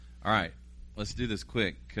All right, let's do this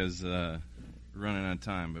quick because we're running out of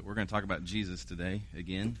time. But we're going to talk about Jesus today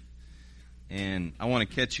again. And I want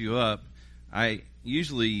to catch you up. I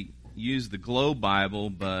usually use the Globe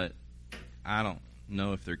Bible, but I don't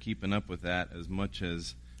know if they're keeping up with that as much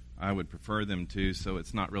as I would prefer them to, so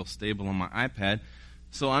it's not real stable on my iPad.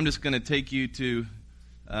 So I'm just going to take you to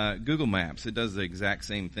Google Maps. It does the exact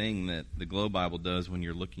same thing that the Globe Bible does when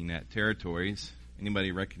you're looking at territories.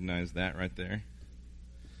 Anybody recognize that right there?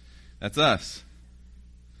 That's us.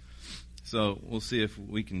 So we'll see if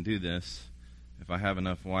we can do this. If I have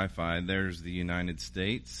enough Wi-Fi, there's the United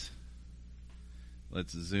States.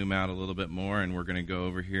 Let's zoom out a little bit more, and we're going to go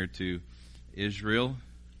over here to Israel.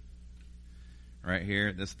 Right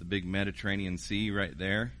here, that's the big Mediterranean Sea right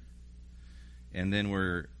there. And then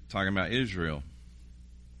we're talking about Israel.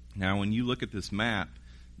 Now, when you look at this map,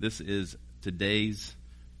 this is today's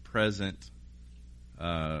present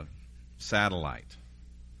satellite.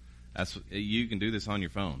 You can do this on your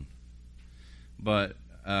phone. But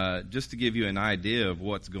just to give you an idea of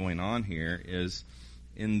what's going on here is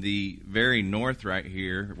in the very north right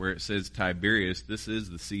here where it says Tiberias, this is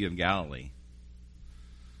the Sea of Galilee.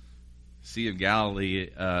 Sea of Galilee,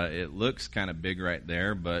 it looks kind of big right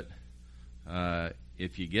there, but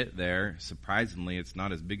if you get there, surprisingly, it's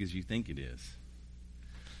not as big as you think it is.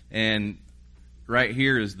 And right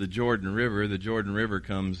here is the Jordan River. The Jordan River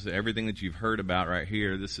comes, everything that you've heard about right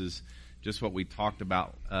here, this is just what we talked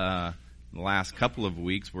about the last couple of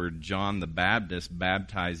weeks where John the Baptist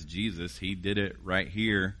baptized Jesus. He did it right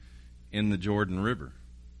here in the Jordan River.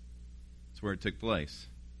 That's where it took place.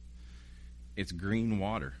 It's green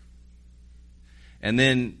water. And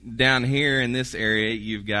then down here in this area,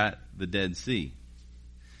 you've got the Dead Sea.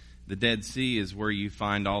 The Dead Sea is where you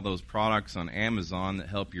find all those products on Amazon that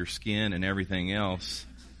help your skin and everything else.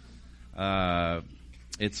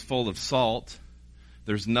 It's full of salt.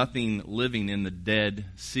 There's nothing living in the Dead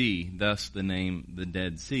Sea, thus the name the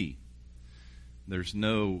Dead Sea. There's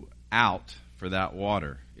no out for that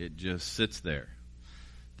water. It just sits there.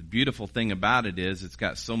 The beautiful thing about it is it's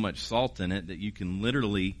got so much salt in it that you can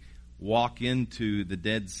literally walk into the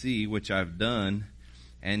Dead Sea, which I've done,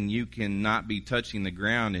 and you can not be touching the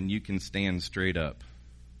ground and you can stand straight up.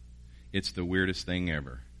 It's the weirdest thing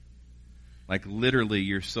ever. Like literally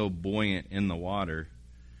you're so buoyant in the water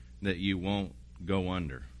that you won't go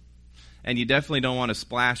under. And you definitely don't want to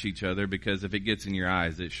splash each other because if it gets in your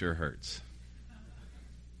eyes, it sure hurts.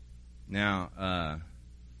 Now,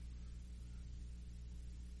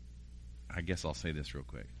 I guess I'll say this real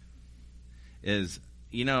quick.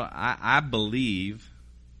 I believe,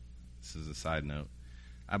 this is a side note,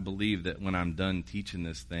 I believe that when I'm done teaching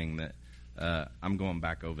this thing that I'm going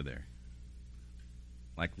back over there.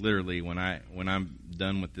 Like literally when I'm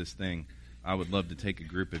done with this thing, I would love to take a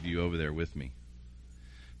group of you over there with me.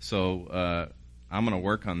 So I'm going to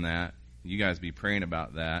work on that. You guys be praying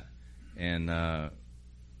about that. And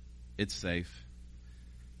it's safe.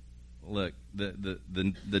 Look,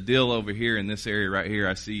 the deal over here in this area right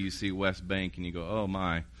here, you see West Bank, and you go, oh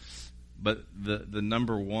my. But the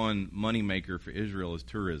number one moneymaker for Israel is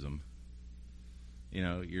tourism. You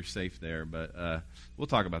know, you're safe there, but we'll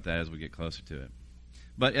talk about that as we get closer to it.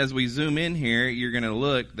 But as we zoom in here, you're going to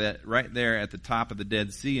look that right there at the top of the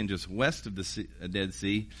Dead Sea and just west of the Dead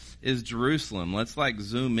Sea is Jerusalem. Let's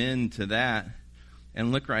zoom into that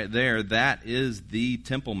and look right there. That is the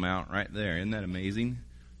Temple Mount right there. Isn't that amazing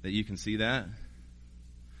that you can see that?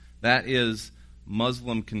 That is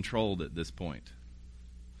Muslim controlled at this point.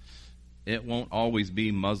 It won't always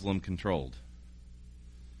be Muslim controlled.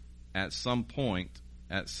 At some point,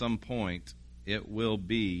 it will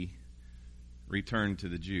be returned to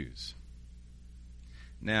the Jews.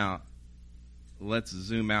 Now, let's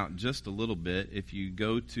zoom out just a little bit. If you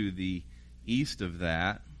go to the east of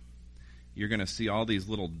that, you're going to see all these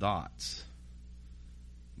little dots.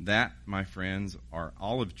 That, my friends, are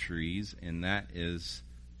olive trees, and that is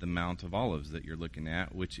the Mount of Olives that you're looking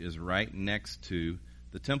at, which is right next to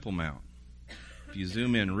the Temple Mount. If you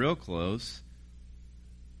zoom in real close,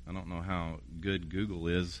 I don't know how good Google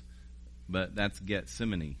is, but that's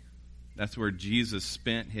Gethsemane. That's where Jesus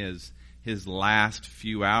spent his last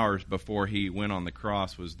few hours before he went on the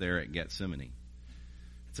cross, was there at Gethsemane.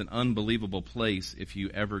 It's an unbelievable place if you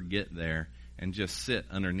ever get there and just sit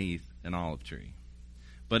underneath an olive tree.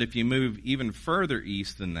 But if you move even further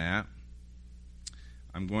east than that,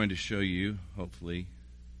 I'm going to show you, hopefully,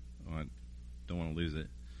 I don't want to lose it.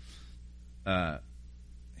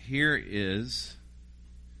 Here is,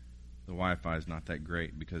 the Wi-Fi is not that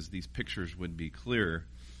great because these pictures would be clearer,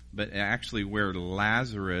 but actually where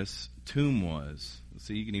Lazarus' tomb was.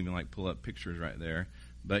 So you can even pull up pictures right there.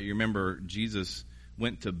 But you remember Jesus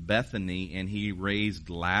went to Bethany and he raised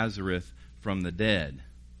Lazarus from the dead.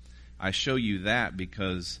 I show you that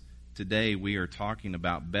because today we are talking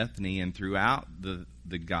about Bethany, and throughout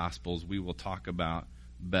the Gospels we will talk about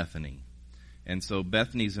Bethany. And so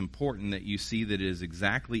Bethany is important that you see that it is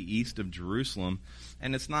exactly east of Jerusalem,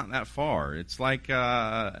 and it's not that far. It's like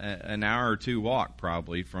an hour or two walk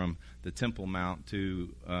probably from the Temple Mount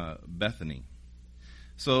to Bethany.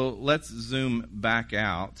 So let's zoom back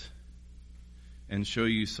out and show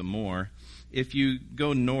you some more. If you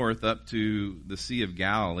go north up to the Sea of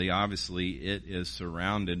Galilee, obviously it is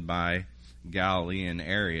surrounded by Galilean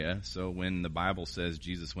area. So when the Bible says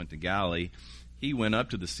Jesus went to Galilee, he went up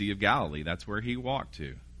to the Sea of Galilee. That's where he walked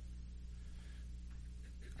to.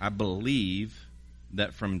 I believe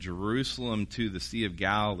that from Jerusalem to the Sea of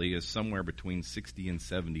Galilee is somewhere between 60 and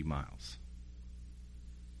 70 miles.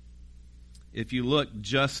 If you look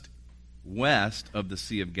just west of the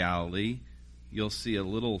Sea of Galilee, you'll see a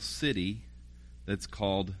little city that's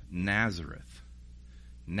called Nazareth.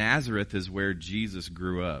 Nazareth is where Jesus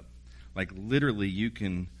grew up. Like literally you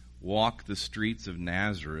can walk the streets of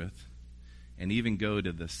Nazareth and even go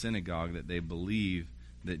to the synagogue that they believe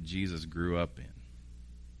that Jesus grew up in.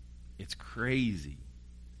 It's crazy.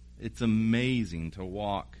 It's amazing to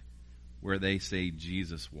walk where they say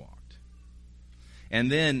Jesus walked.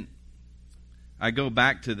 And then I go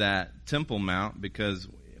back to that Temple Mount because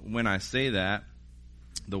when I say that,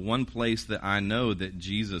 the one place that I know that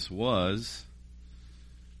Jesus was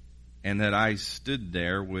and that I stood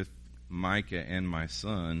there with Micah and my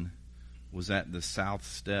son was at the south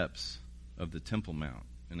steps of the Temple Mount.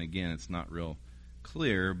 And again, it's not real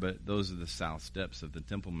clear, but those are the south steps of the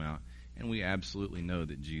Temple Mount, and we absolutely know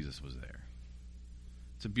that Jesus was there.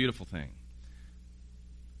 It's a beautiful thing.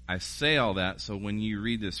 I say all that so when you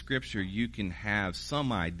read the scripture, you can have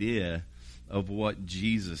some idea of what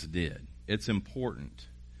Jesus did. It's important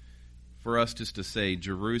for us just to say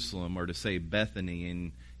Jerusalem or to say Bethany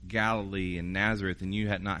and Galilee and Nazareth, and you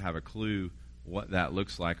not have a clue what that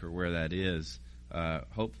looks like or where that is.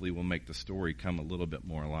 Hopefully will make the story come a little bit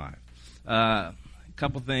more alive. A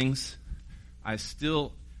couple things. I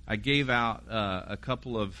gave out a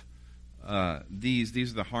couple of these.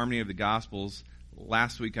 These are the Harmony of the Gospels.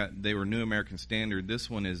 Last week they were New American Standard. This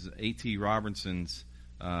one is A.T. Robertson's.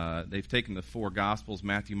 They've taken the four Gospels,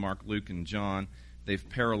 Matthew, Mark, Luke, and John. They've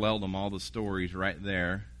paralleled them, all the stories right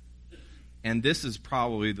there. And this is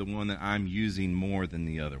probably the one that I'm using more than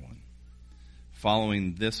the other one,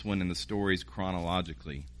 following this one in the stories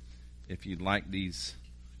chronologically. If you'd like these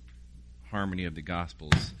Harmony of the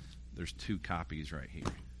Gospels, there's 2 copies right here.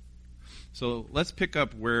 So let's pick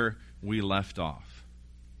up where we left off.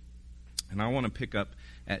 And I want to pick up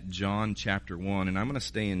at John chapter 1, and I'm going to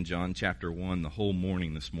stay in John chapter 1 the whole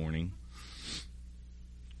morning this morning.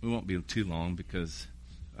 We won't be too long because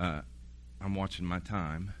I'm watching my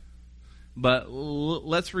time. But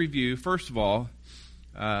let's review. First of all,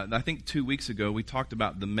 I think 2 weeks ago we talked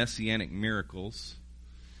about the Messianic miracles.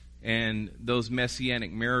 And those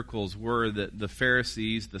Messianic miracles were that the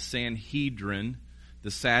Pharisees, the Sanhedrin, the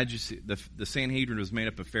Sanhedrin was made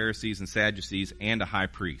up of Pharisees and Sadducees and a high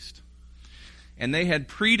priest. And they had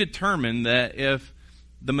predetermined that if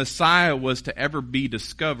the Messiah was to ever be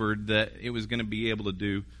discovered, that it was going to be able to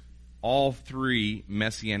do all 3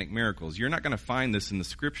 Messianic miracles. You're not going to find this in the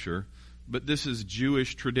Scripture, but this is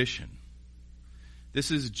Jewish tradition.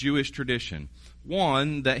 This is Jewish tradition.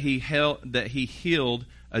 1, that he healed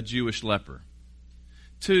a Jewish leper.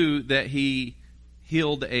 2, that he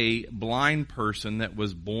healed a blind person that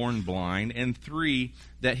was born blind. And 3,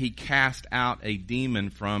 that he cast out a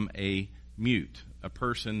demon from a mute, a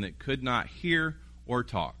person that could not hear or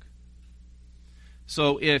talk.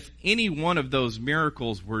 So if any one of those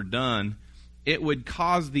miracles were done, it would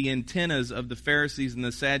cause the antennas of the Pharisees and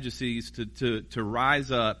the Sadducees to rise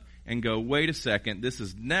up and go, wait a second, this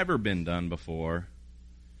has never been done before.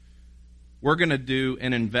 We're going to do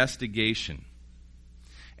an investigation.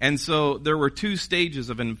 And so there were 2 stages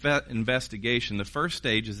of investigation. The first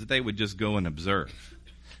stage is that they would just go and observe.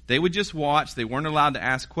 They would just watch. They weren't allowed to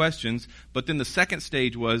ask questions. But then the second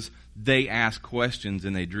stage was they asked questions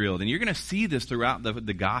and they drilled. And you're going to see this throughout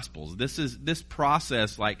the Gospels. This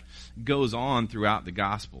process goes on throughout the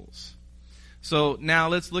Gospels. So now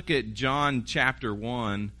let's look at John chapter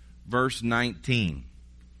 1, verse 19.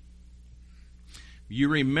 You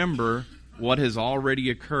remember what has already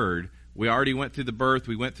occurred. We already went through the birth.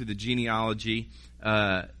 We went through the genealogy.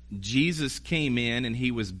 Jesus came in and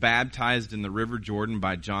he was baptized in the River Jordan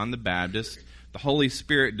by John the Baptist. The Holy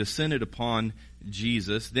Spirit descended upon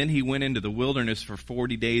Jesus. Then he went into the wilderness for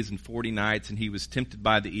 40 days and 40 nights and he was tempted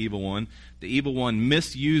by the evil one. The evil one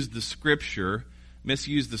misused the scripture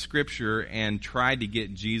misused the scripture and tried to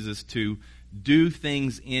get Jesus to do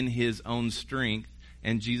things in his own strength.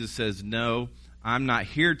 And Jesus says, no, I'm not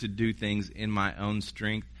here to do things in my own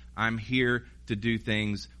strength. I'm here to do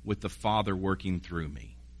things with the Father working through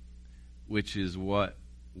me, which is what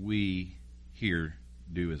we here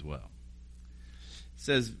do as well. It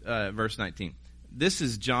says, verse 19, this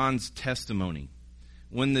is John's testimony.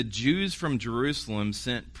 When the Jews from Jerusalem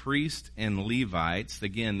sent priests and Levites,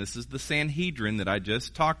 again, this is the Sanhedrin that I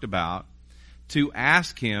just talked about, to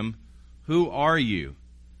ask him, who are you?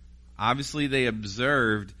 Obviously, they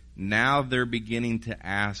observed, now they're beginning to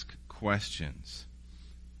ask questions.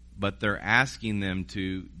 But they're asking them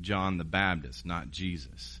to John the Baptist, not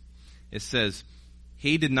Jesus. It says,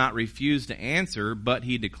 he did not refuse to answer, but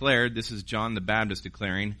he declared, this is John the Baptist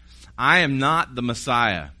declaring, I am not the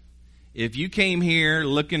Messiah. If you came here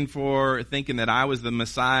thinking that I was the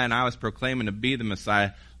Messiah and I was proclaiming to be the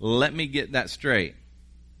Messiah, let me get that straight.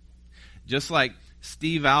 Just like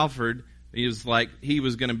Steve Alford, he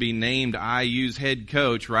was going to be named IU's head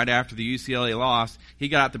coach right after the UCLA loss. He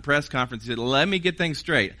got out the press conference and said, let me get things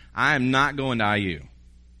straight. I am not going to IU.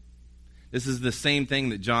 This is the same thing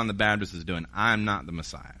that John the Baptist is doing. I am not the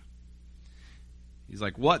Messiah. He's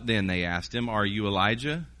like, what then? They asked him. Are you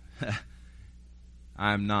Elijah?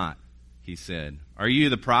 I am not, he said. Are you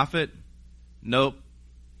the prophet? Nope,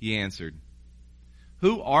 he answered.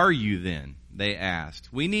 Who are you then? They asked.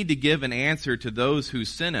 We need to give an answer to those who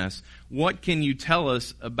sent us. What can you tell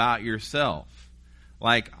us about yourself?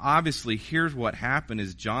 Obviously, here's what happened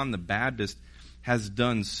is John the Baptist has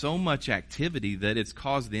done so much activity that it's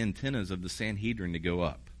caused the antennas of the Sanhedrin to go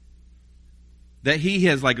up. That he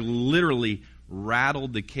has literally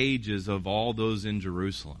rattled the cages of all those in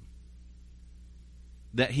Jerusalem.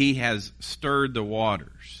 That he has stirred the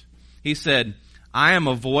waters. He said, I am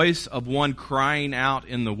a voice of one crying out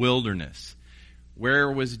in the wilderness.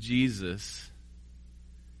 Where was Jesus?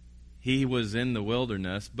 He was in the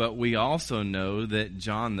wilderness, but we also know that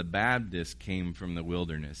John the Baptist came from the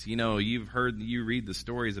wilderness. You read the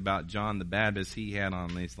stories about John the Baptist. He had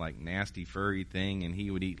on this nasty furry thing, and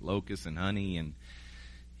he would eat locusts and honey, and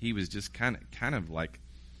he was just kind of like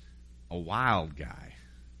a wild guy.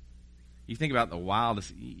 You think about the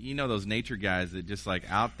wildest, those nature guys that just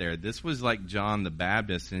out there. This was like John the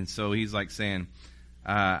Baptist, and so he's saying,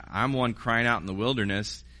 I'm one crying out in the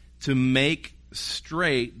wilderness to make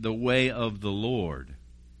straight the way of the Lord.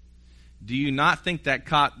 Do you not think that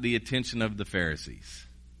caught the attention of the Pharisees?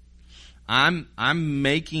 I'm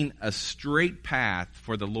making a straight path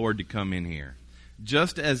for the Lord to come in here.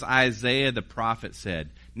 Just as Isaiah the prophet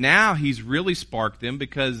said. Now he's really sparked them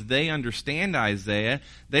because they understand Isaiah.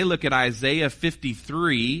 They look at Isaiah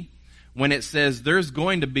 53 when it says there's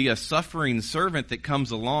going to be a suffering servant that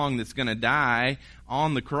comes along that's going to die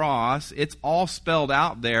on the cross. It's all spelled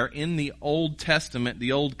out there in the Old Testament,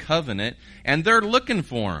 the Old Covenant, and they're looking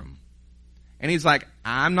for him. And he's like,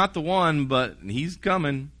 I'm not the one, but he's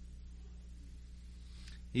coming.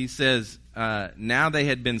 He says, now they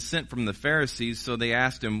had been sent from the Pharisees, so they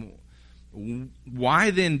asked him,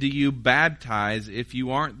 why then do you baptize if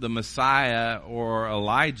you aren't the Messiah or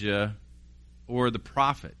Elijah or the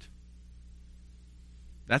prophet?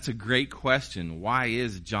 That's a great question. Why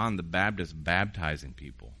is John the Baptist baptizing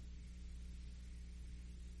people?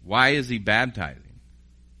 Why is he baptizing?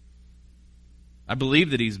 I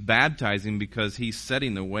believe that he's baptizing because he's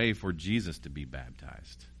setting the way for Jesus to be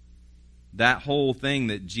baptized. That whole thing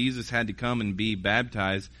that Jesus had to come and be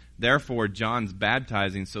baptized, therefore John's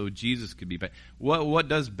baptizing so Jesus could be baptized. What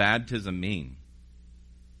does baptism mean?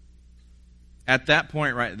 At that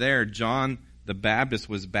point right there, John the Baptist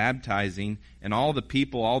was baptizing, and all the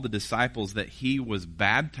people, all the disciples that he was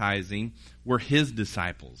baptizing were his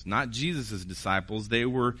disciples, not Jesus' disciples. They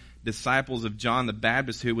were disciples of John the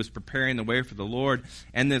Baptist who was preparing the way for the Lord.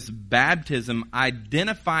 And this baptism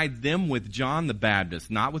identified them with John the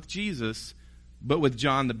Baptist, not with Jesus, but with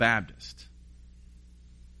John the Baptist.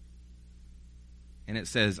 And it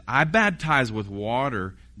says, I baptize with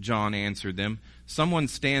water, John answered them. Someone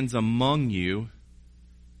stands among you.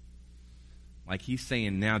 Like he's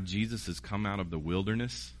saying now Jesus has come out of the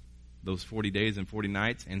wilderness, those 40 days and 40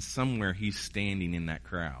 nights, and somewhere he's standing in that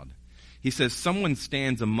crowd. He says, someone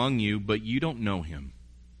stands among you, but you don't know him.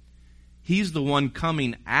 He's the one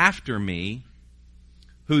coming after me,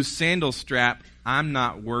 whose sandal strap I'm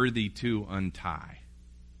not worthy to untie.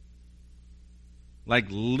 Like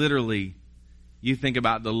literally, you think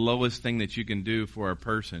about the lowest thing that you can do for a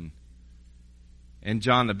person, and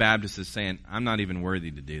John the Baptist is saying, I'm not even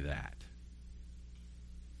worthy to do that.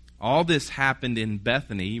 All this happened in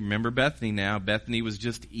Bethany. Remember Bethany now. Bethany was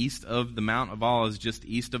just east of the Mount of Olives, just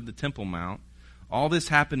east of the Temple Mount. All this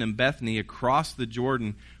happened in Bethany across the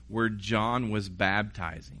Jordan where John was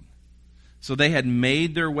baptizing. So they had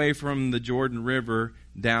made their way from the Jordan River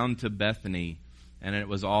down to Bethany, and it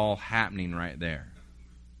was all happening right there.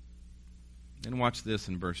 And watch this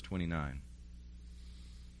in verse 29.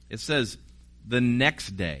 It says, the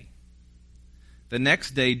next day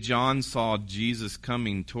John saw Jesus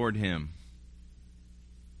coming toward him.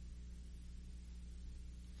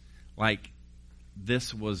 Like,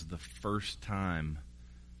 this was the first time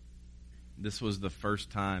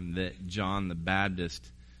that John the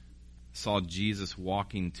Baptist saw Jesus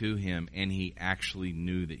walking to him, and he actually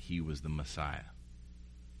knew that he was the Messiah.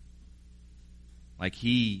 Like,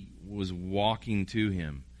 he was walking to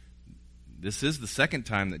him. This is the second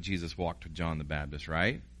time that Jesus walked with John the Baptist,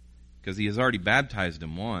 right? Because he has already baptized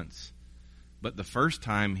him once. But the first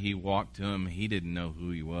time he walked to him, he didn't know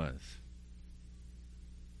who he was.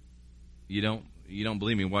 You don't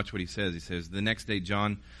believe me? Watch what he says. He says, the next day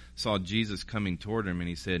John saw Jesus coming toward him, and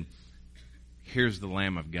he said, here's the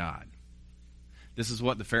Lamb of God. This is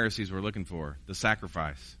what the Pharisees were looking for, the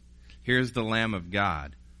sacrifice. Here's the Lamb of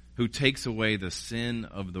God who takes away the sin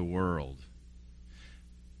of the world.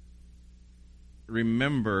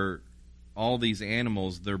 Remember, all these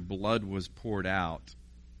animals, their blood was poured out,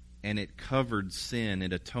 and it covered sin.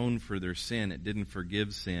 It atoned for their sin. It didn't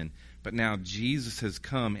forgive sin. But now Jesus has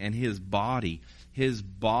come, and his body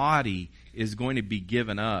is going to be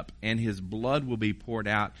given up, and his blood will be poured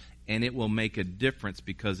out, and it will make a difference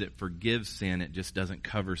because it forgives sin. It just doesn't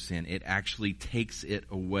cover sin. It actually takes it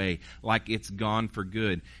away, like it's gone for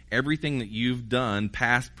good. Everything that you've done,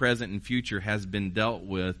 past, present, and future, has been dealt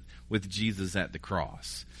with Jesus at the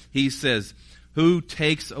cross. He says, who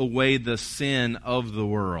takes away the sin of the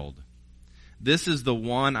world? This is the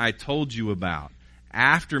one I told you about.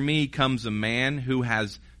 After me comes a man who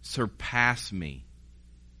has surpassed me,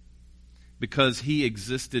 because he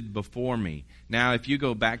existed before me. Now, if you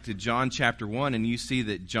go back to John chapter 1 and you see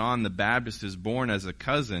that John the Baptist is born as a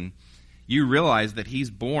cousin, you realize that he's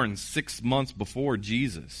born 6 months before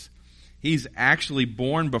Jesus. He's actually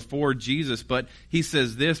born before Jesus, but he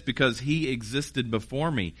says this because he existed before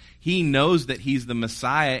me. He knows that he's the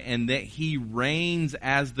Messiah and that he reigns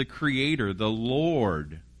as the Creator, the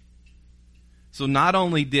Lord. So not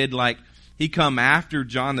only did he come after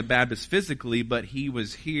John the Baptist physically, but he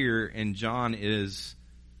was here, and John is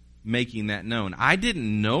making that known. I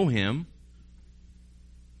didn't know him.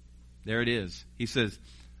 There it is. He says,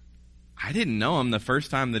 I didn't know him the first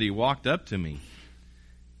time that he walked up to me.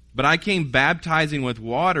 But I came baptizing with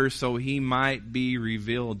water so he might be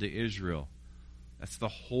revealed to Israel. That's the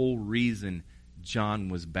whole reason John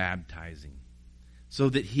was baptizing. So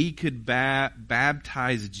that he could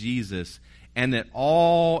baptize Jesus, and that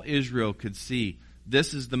all Israel could see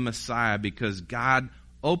this is the Messiah, because God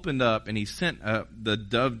opened up and he sent the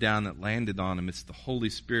dove down that landed on him. It's the Holy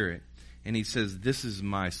Spirit. And he says, this is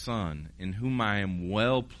my Son in whom I am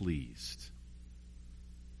well pleased.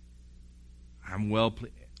 I'm well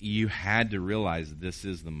pleased. You had to realize this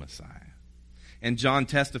is the Messiah. And John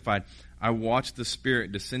testified, I watched the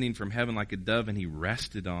Spirit descending from heaven like a dove, and he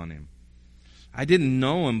rested on him. I didn't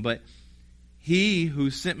know him, but he who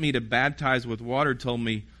sent me to baptize with water told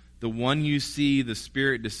me, the one you see the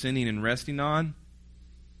Spirit descending and resting on,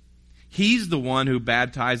 he's the one who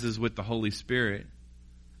baptizes with the Holy Spirit.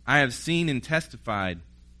 I have seen and testified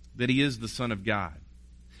that he is the Son of God.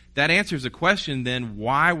 That answers a question then,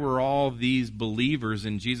 why were all these believers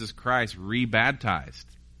in Jesus Christ rebaptized?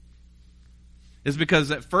 It's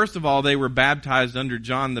because, first of all, they were baptized under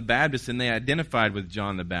John the Baptist, and they identified with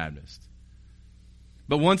John the Baptist.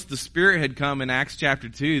 But once the Spirit had come in Acts chapter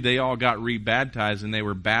 2, they all got rebaptized, and they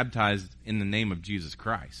were baptized in the name of Jesus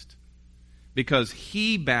Christ. Because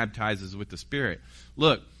he baptizes with the Spirit.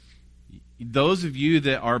 Look, those of you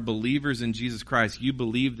that are believers in Jesus Christ, you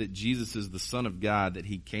believe that Jesus is the Son of God, that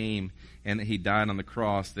he came and that he died on the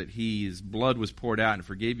cross, that his blood was poured out and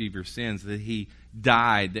forgave you of your sins, that he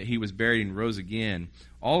died, that he was buried and rose again.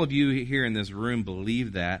 All of you here in this room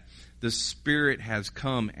believe that. The Spirit has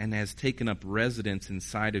come and has taken up residence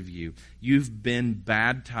inside of you. You've been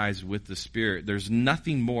baptized with the Spirit. There's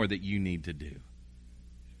nothing more that you need to do.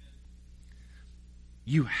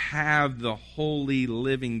 You have the holy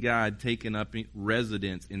living God taken up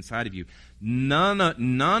residence inside of you.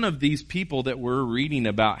 None of these people that we're reading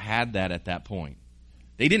about had that at that point.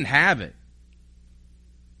 They didn't have it.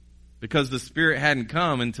 Because the Spirit hadn't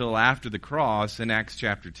come until after the cross in Acts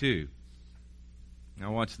chapter 2.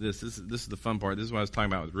 Now watch this. This is the fun part. This is what I was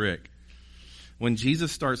talking about with Rick. When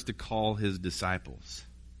Jesus starts to call his disciples,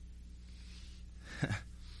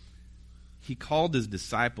 he called his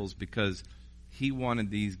disciples because he wanted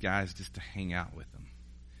these guys just to hang out with him.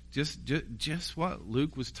 Just what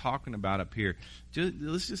Luke was talking about up here.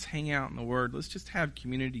 Let's just hang out in the Word. Let's just have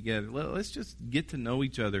community together. Let's just get to know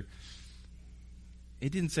each other.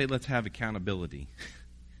 It didn't say let's have accountability.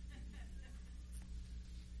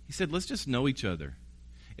 He said let's just know each other.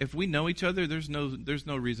 If we know each other, there's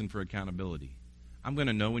no reason for accountability. I'm going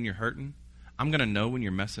to know when you're hurting. I'm going to know when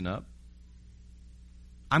you're messing up.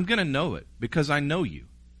 I'm going to know it because I know you.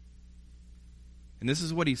 And this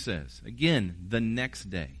is what he says. Again, the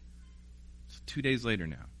next day. It's 2 days later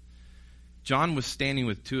now. John was standing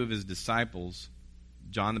with two of his disciples.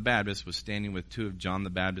 John the Baptist was standing with two of John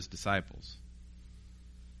the Baptist's disciples.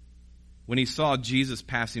 When he saw Jesus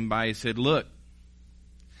passing by, he said, "Look,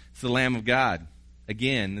 it's the Lamb of God."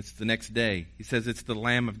 Again, it's the next day. He says, "It's the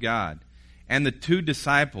Lamb of God." And the two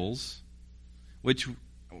disciples, which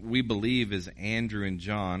we believe is Andrew and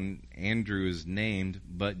John. Andrew is named,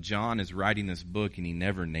 but John is writing this book and he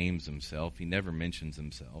never names himself. He never mentions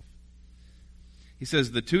himself. He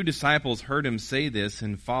says, the two disciples heard him say this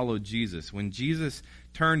and followed Jesus. When Jesus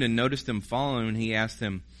turned and noticed them following, he asked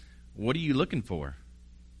them, "What are you looking for?"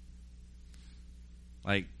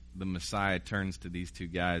 Like the Messiah turns to these two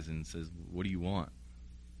guys and says, "What do you want?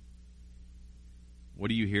 What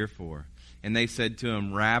are you here for?" And they said to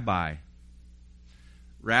him, "Rabbi."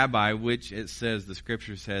 Rabbi, which it says, the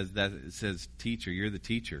scripture says, that it says teacher, you're the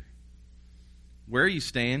teacher. Where are you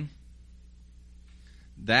staying?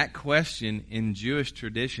 That question in Jewish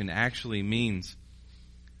tradition actually means,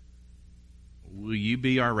 will you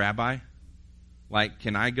be our rabbi? Like,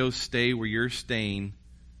 can I go stay where you're staying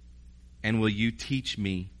and will you teach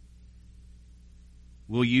me?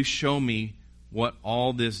 Will you show me what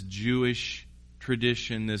all this Jewish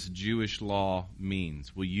tradition, this Jewish law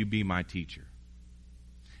means? Will you be my teacher?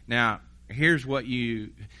 Now, here's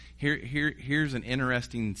an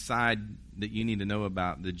interesting side that you need to know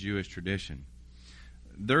about the Jewish tradition.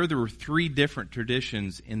 There were three different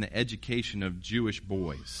traditions in the education of Jewish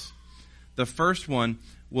boys. The first one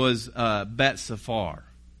was Bet Safar.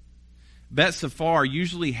 Bet Safar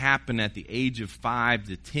usually happened at the age of 5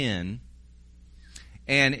 to 10,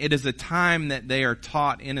 and it is a time that they are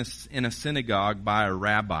taught in a synagogue by a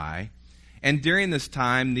rabbi. And during this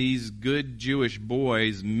time, these good Jewish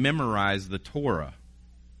boys memorize the Torah,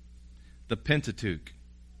 the Pentateuch.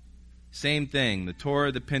 Same thing, the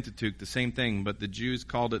Torah, the Pentateuch, the same thing, but the Jews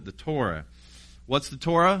called it the Torah. What's the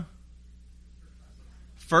Torah?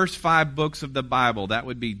 First 5 books of the Bible. That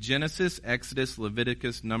would be Genesis, Exodus,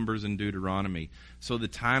 Leviticus, Numbers, and Deuteronomy. So the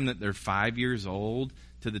time that they're 5 years old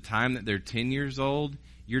to the time that they're 10 years old,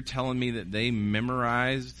 you're telling me that they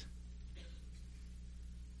memorized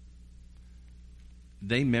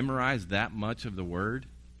that much of the Word?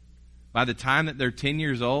 By the time that they're 10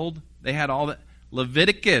 years old, they had all that.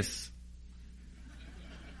 Leviticus.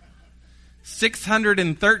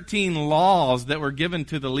 613 laws that were given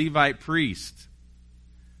to the Levite priest.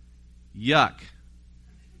 Yuck.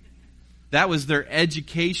 That was their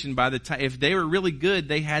education by the time. If they were really good,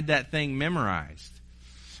 they had that thing memorized.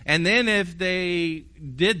 And then if they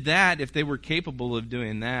did that, if they were capable of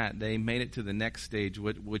doing that, they made it to the next stage,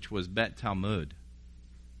 which was Bet Talmud.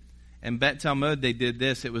 And Bet Talmud, they did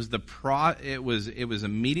this. It was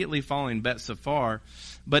immediately following Bet Safar,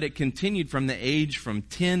 but it continued from the age from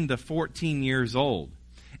 10 to 14 years old.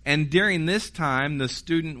 And during this time, the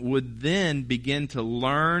student would then begin to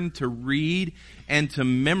learn to read and to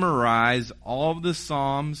memorize all of the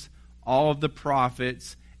Psalms, all of the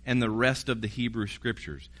prophets, and the rest of the Hebrew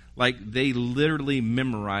Scriptures. Like, they literally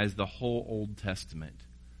memorized the whole Old Testament.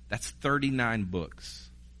 That's 39 books.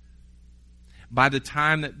 By the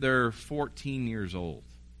time that they're 14 years old.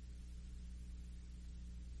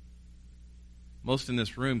 Most in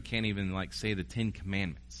this room can't even say the 10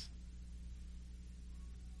 Commandments.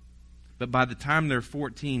 But by the time they're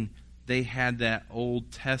 14, they had that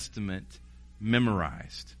Old Testament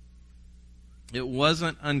memorized. It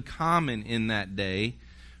wasn't uncommon in that day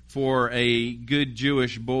for a good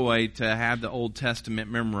Jewish boy to have the Old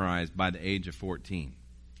Testament memorized by the age of 14.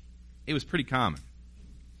 It was pretty common.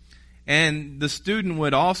 And the student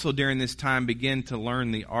would also during this time begin to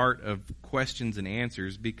learn the art of questions and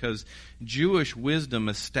answers, because Jewish wisdom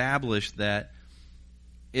established that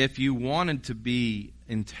if you wanted to be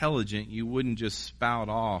intelligent, you wouldn't just spout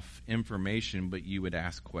off information, but you would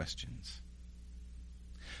ask questions.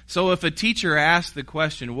 So if a teacher asked the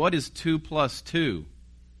question, what is 2 plus 2?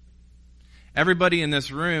 Everybody in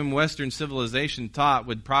this room, Western civilization taught,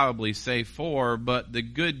 would probably say 4, but the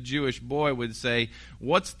good Jewish boy would say,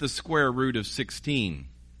 what's the square root of 16?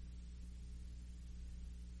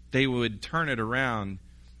 They would turn it around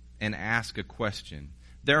and ask a question.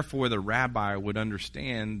 Therefore, the rabbi would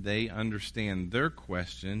understand, they understand their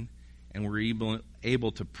question, and were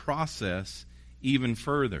able to process even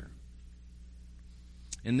further.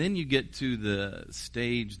 And then you get to the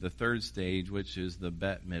third stage, which is the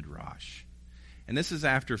Bet Midrash. And this is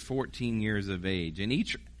after 14 years of age. And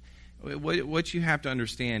what you have to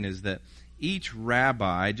understand is that each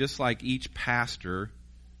rabbi, just like each pastor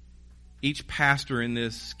in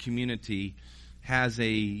this community has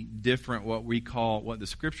a different, what the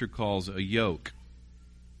Scripture calls a yoke.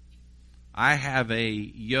 I have a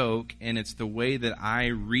yoke, and it's the way that I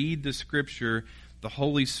read the Scripture. The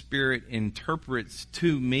Holy Spirit interprets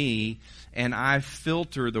to me, and I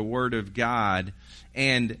filter the Word of God,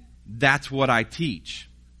 and that's what I teach.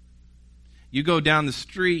 You go down the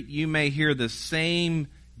street, you may hear the same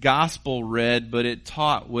gospel read, but it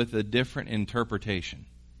taught with a different interpretation.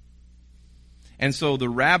 And so the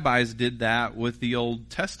rabbis did that with the Old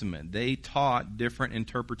Testament. They taught different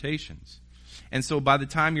interpretations. And so by the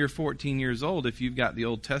time you're 14 years old, if you've got the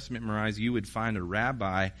Old Testament memorized, you would find a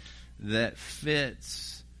rabbi that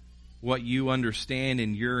fits what you understand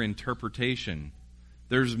in your interpretation.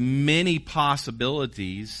 There's many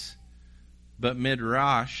possibilities, but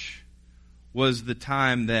Midrash was the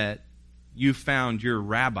time that you found your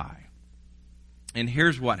rabbi. And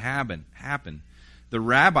here's what happened. The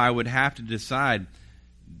rabbi would have to decide,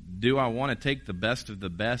 do I want to take the best of the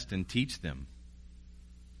best and teach them?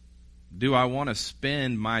 Do I want to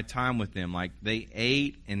spend my time with them like they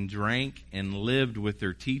ate and drank and lived with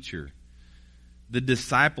their teacher? The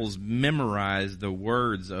disciples memorized the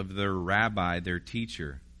words of their rabbi, their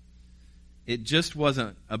teacher. It just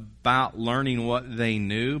wasn't about learning what they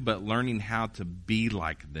knew, but learning how to be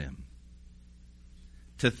like them.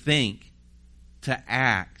 To think, to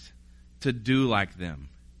act, to do like them.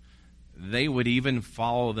 They would even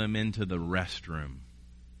follow them into the restroom.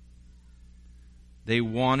 They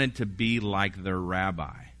wanted to be like their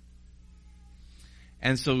rabbi.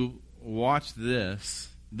 And so, watch this.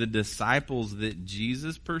 The disciples that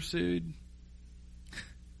Jesus pursued,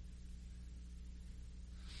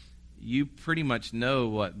 you pretty much know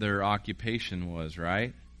what their occupation was,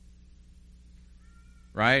 right?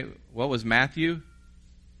 Right? What was Matthew?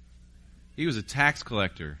 He was a tax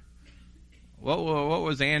collector. What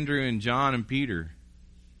was Andrew and John and Peter?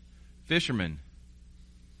 Fishermen.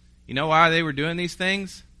 You know why they were doing these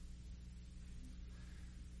things?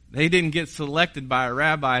 They didn't get selected by a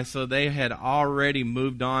rabbi, so they had already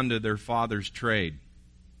moved on to their father's trade.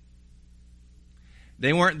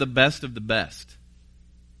 They weren't the best of the best.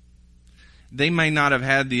 They may not have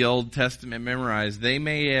had the Old Testament memorized. They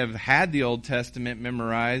may have had the Old Testament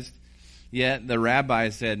memorized, yet the rabbi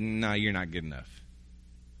said, no, you're not good enough.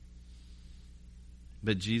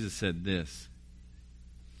 But Jesus said this.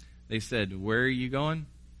 They said, where are you going?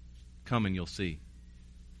 Come and you'll see.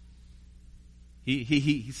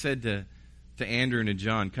 He said to Andrew and to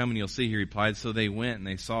John, come and you'll see. He replied. So they went and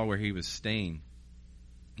they saw where he was staying.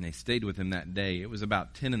 And they stayed with him that day. It was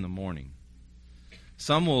about 10 in the morning.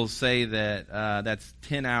 Some will say that that's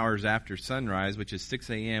 10 hours after sunrise, which is 6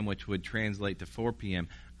 a.m., which would translate to 4 p.m.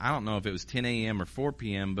 I don't know if it was 10 a.m. or 4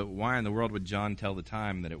 p.m., but why in the world would John tell the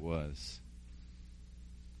time that it was?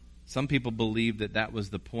 Some people believe that that was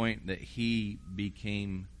the point that he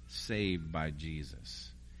became saved by Jesus.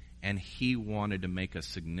 And he wanted to make a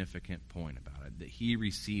significant point about it, that he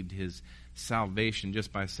received his salvation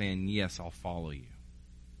just by saying, yes, I'll follow you.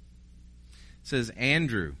 It says,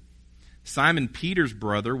 Andrew, Simon Peter's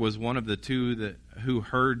brother, was one of the two who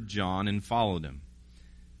heard John and followed him.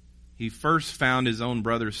 He first found his own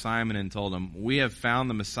brother Simon and told him, we have found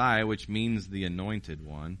the Messiah, which means the anointed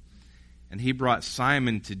one. And he brought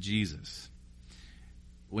Simon to Jesus.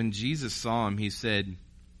 When Jesus saw him, he said,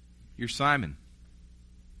 you're Simon,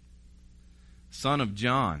 son of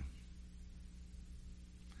John.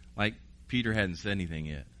 Like Peter hadn't said anything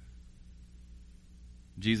yet.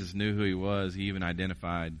 Jesus knew who he was. He even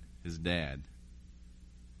identified his dad.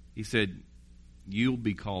 He said, you'll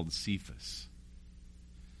be called Cephas.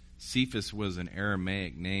 Cephas was an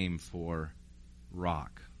Aramaic name for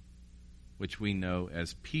rock, which we know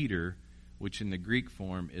as Peter, which in the Greek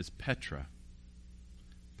form is Petra.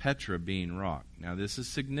 Petra being rock. Now this is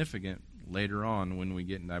significant later on when we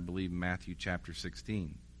get into, I believe, Matthew chapter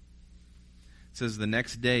 16. It says the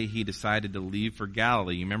next day he decided to leave for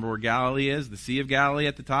Galilee. You remember where Galilee is? The Sea of Galilee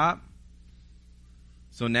at the top?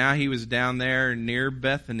 So now he was down there near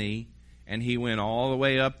Bethany, and he went all the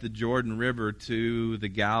way up the Jordan River to the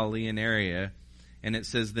Galilean area. And it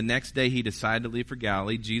says the next day he decided to leave for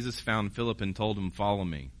Galilee. Jesus found Philip and told him, follow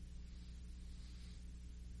me.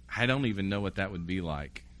 I don't even know what that would be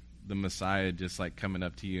like. The Messiah just like coming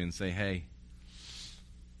up to you and say, hey,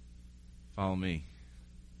 Follow me.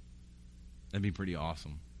 That'd be pretty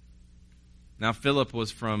awesome. Now, Philip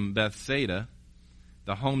was from Bethsaida,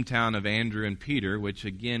 the hometown of Andrew and Peter, which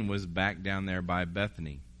again was back down there by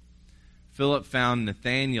Bethany. Philip found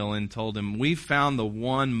Nathanael and told him, "We found the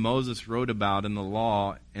one Moses wrote about in the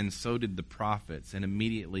law, and so did the prophets." And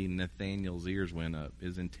immediately Nathanael's ears went up.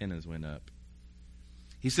 His antennas went up.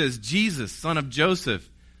 He says, "Jesus, son of Joseph,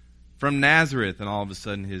 from Nazareth." And all of a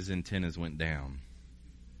sudden his antennas went down.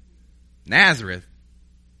 Nazareth?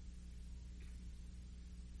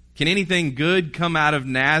 Can anything good come out of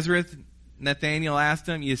Nazareth? Nathanael asked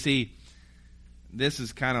him. You see, this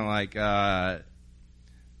is kind of like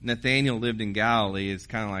Nathanael lived in Galilee. It's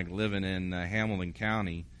kind of like living in Hamilton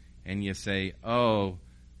County. And you say, "Oh,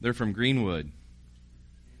 they're from Greenwood."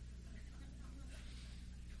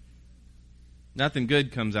 Nothing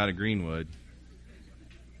good comes out of Greenwood.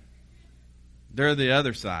 They're the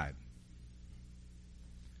other side.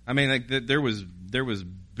 I mean, like there was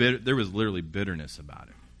literally bitterness about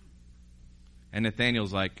it. And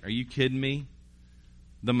Nathanael's like, "Are you kidding me?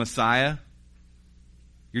 The Messiah?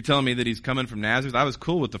 You're telling me that he's coming from Nazareth? I was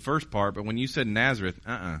cool with the first part, but when you said Nazareth,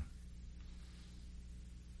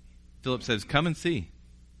 Philip says, "Come and see.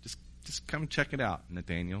 Just come check it out,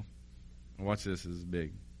 Nathanael." Watch this. This is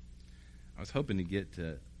big. I was hoping to get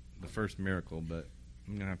to the first miracle, but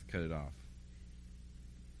I'm going to have to cut it off.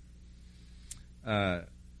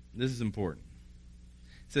 This is important.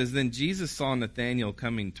 It says, "Then Jesus saw Nathanael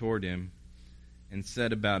coming toward him and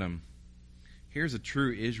said about him, 'Here's a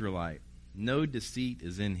true Israelite. No deceit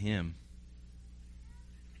is in him.'"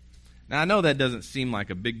 Now, I know that doesn't seem like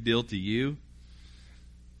a big deal to you,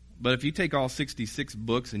 but if you take all 66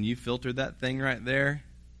 books and you filter that thing right there,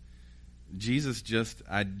 Jesus just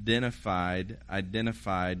identified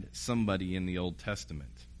somebody in the Old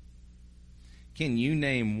Testament. Can you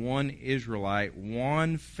name one Israelite,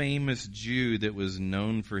 one famous Jew that was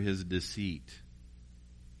known for his deceit?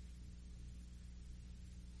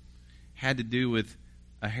 Had to do with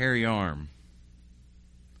a hairy arm.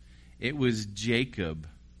 It was Jacob.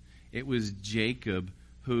 It was Jacob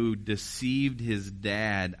who deceived his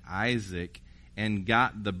dad, Isaac, and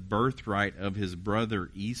got the birthright of his brother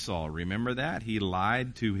Esau. Remember that? He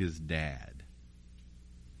lied to his dad.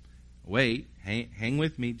 Wait, hang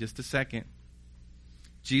with me just a second.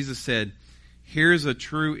 Jesus said, "Here's a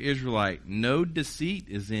true Israelite. No deceit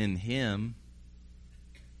is in him."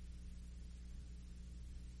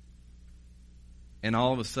 And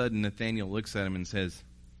all of a sudden, Nathanael looks at him and says,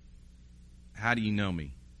 "How do you know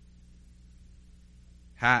me?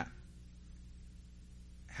 How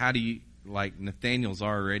do you..." Like, Nathanael's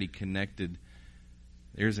already connected.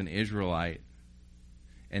 There's an Israelite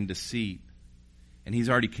and deceit, and he's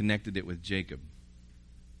already connected it with Jacob.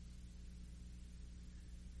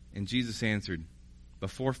 And Jesus answered,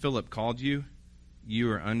 "Before Philip called you, you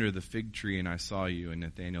were under the fig tree and I saw you." And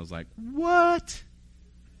Nathanael's like, "What?"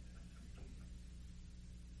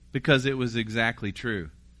 Because it was exactly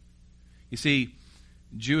true. You see,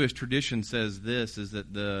 Jewish tradition says this, is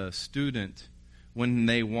that the student, when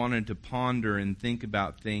they wanted to ponder and think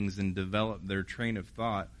about things and develop their train of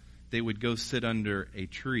thought, they would go sit under a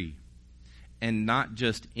tree. And not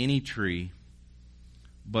just any tree,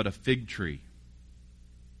 but a fig tree.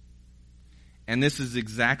 And this is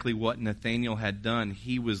exactly what Nathanael had done.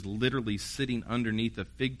 He was literally sitting underneath a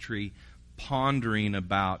fig tree, pondering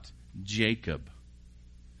about Jacob.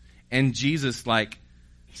 And Jesus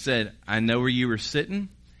said, "I know where you were sitting,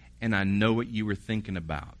 and I know what you were thinking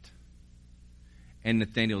about." And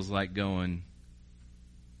Nathanael's going,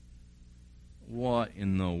 "What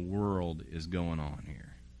in the world is going on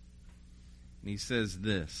here?" And he says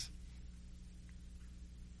this.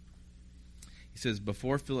 He says,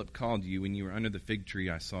 "Before Philip called you, when you were under the fig tree,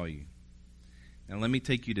 I saw you." Now let me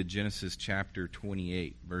take you to Genesis chapter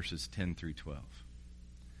 28, verses 10 through 12.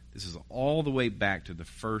 This is all the way back to the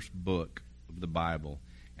first book of the Bible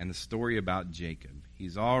and the story about Jacob.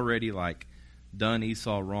 He's already done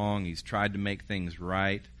Esau wrong. He's tried to make things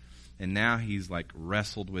right. And now he's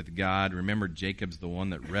wrestled with God. Remember, Jacob's the one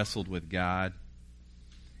that wrestled with God.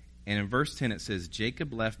 And in verse 10 it says,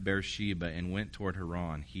 "Jacob left Beersheba and went toward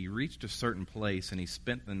Haran. He reached a certain place and he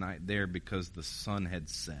spent the night there because the sun had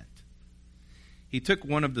set. He took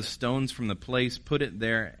one of the stones from the place, put it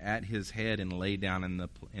there at his head, and lay down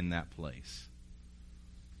in that place."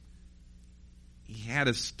 He had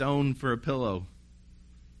a stone for a pillow.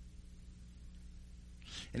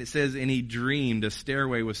 And it says, "And he dreamed a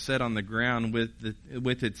stairway was set on the ground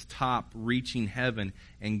with its top reaching heaven,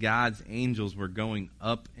 and God's angels were going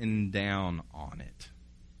up and down on it."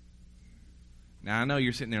 Now, I know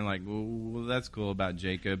you're sitting there like, well, that's cool about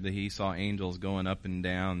Jacob, that he saw angels going up and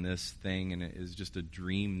down this thing, and it is just a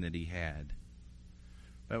dream that he had.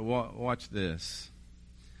 But watch this.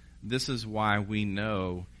 This is why we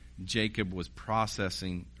know Jacob was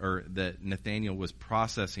processing, or that Nathanael was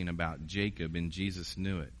processing about Jacob, and Jesus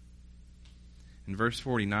knew it. In verse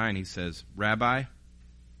 49, he says, Rabbi,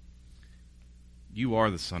 you are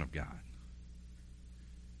the Son of God.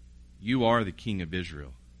 You are the King of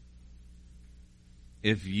Israel.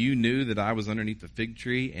 If you knew that I was underneath the fig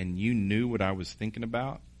tree and you knew what I was thinking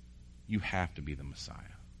about, you have to be the Messiah.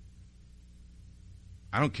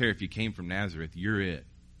 I don't care if you came from Nazareth, you're it.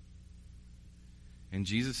 And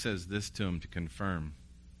Jesus says this to him to confirm.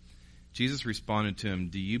 Jesus responded to him,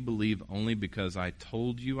 do you believe only because I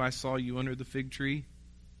told you I saw you under the fig tree?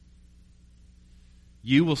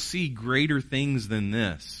 You will see greater things than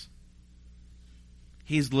this.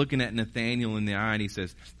 He's looking at Nathanael in the eye and he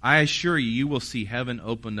says, I assure you, you will see heaven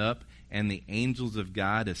opened up and the angels of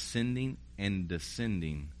God ascending and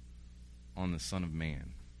descending on the Son of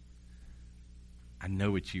Man. I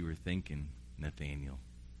know what you were thinking, Nathanael.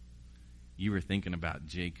 You were thinking about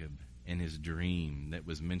Jacob and his dream that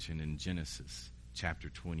was mentioned in Genesis chapter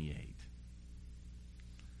 28.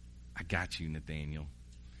 I got you, Nathanael.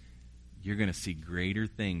 You're going to see greater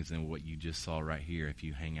things than what you just saw right here if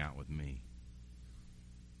you hang out with me.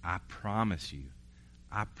 I promise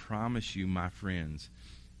you, my friends,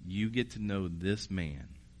 you get to know this man.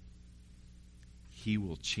 He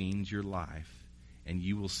will change your life, and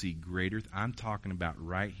you will see greater. I'm talking about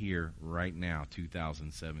right here, right now,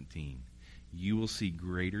 2017. You will see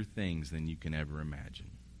greater things than you can ever imagine.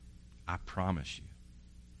 I promise you.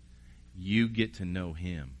 You get to know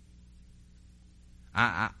him.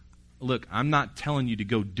 Look, I'm not telling you to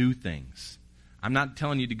go do things. I'm not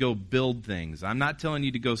telling you to go build things. I'm not telling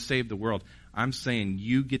you to go save the world. I'm saying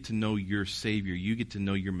you get to know your Savior. You get to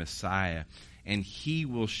know your Messiah. And he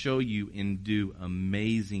will show you and do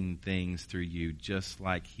amazing things through you, just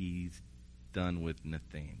like he's done with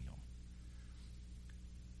Nathanael.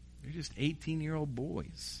 They're just 18-year-old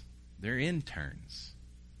boys. They're interns.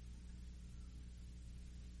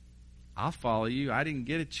 I'll follow you. I didn't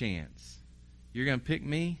get a chance. You're going to pick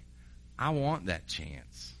me? I want that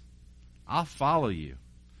chance. I'll follow you.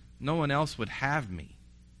 No one else would have me.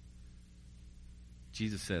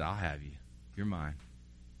 Jesus said, I'll have you. You're mine.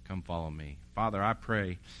 Come follow me. Father, I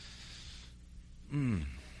pray. I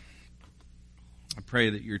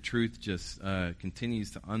pray that your truth just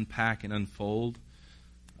continues to unpack and unfold.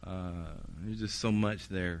 There's just so much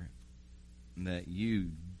there that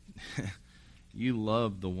you you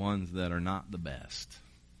love the ones that are not the best.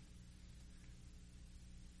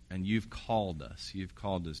 And you've called us. You've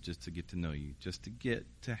called us just to get to know you, just to get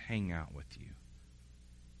to hang out with you,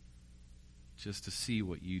 just to see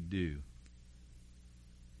what you do,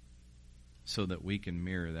 so that we can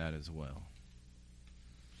mirror that as well.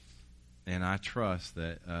 And I trust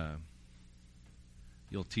that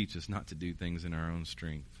you'll teach us not to do things in our own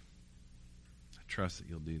strength. I trust that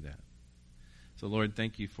you'll do that. So, Lord,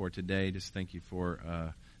 thank you for today. Just thank you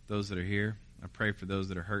for those that are here. I pray for those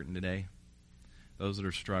that are hurting today, those that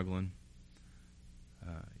are struggling.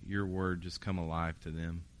 Your word just come alive to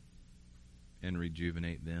them and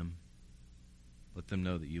rejuvenate them. Let them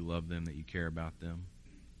know that you love them, that you care about them.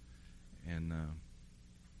 And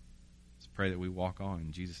let's pray that we walk on.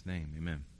 In Jesus' name, amen.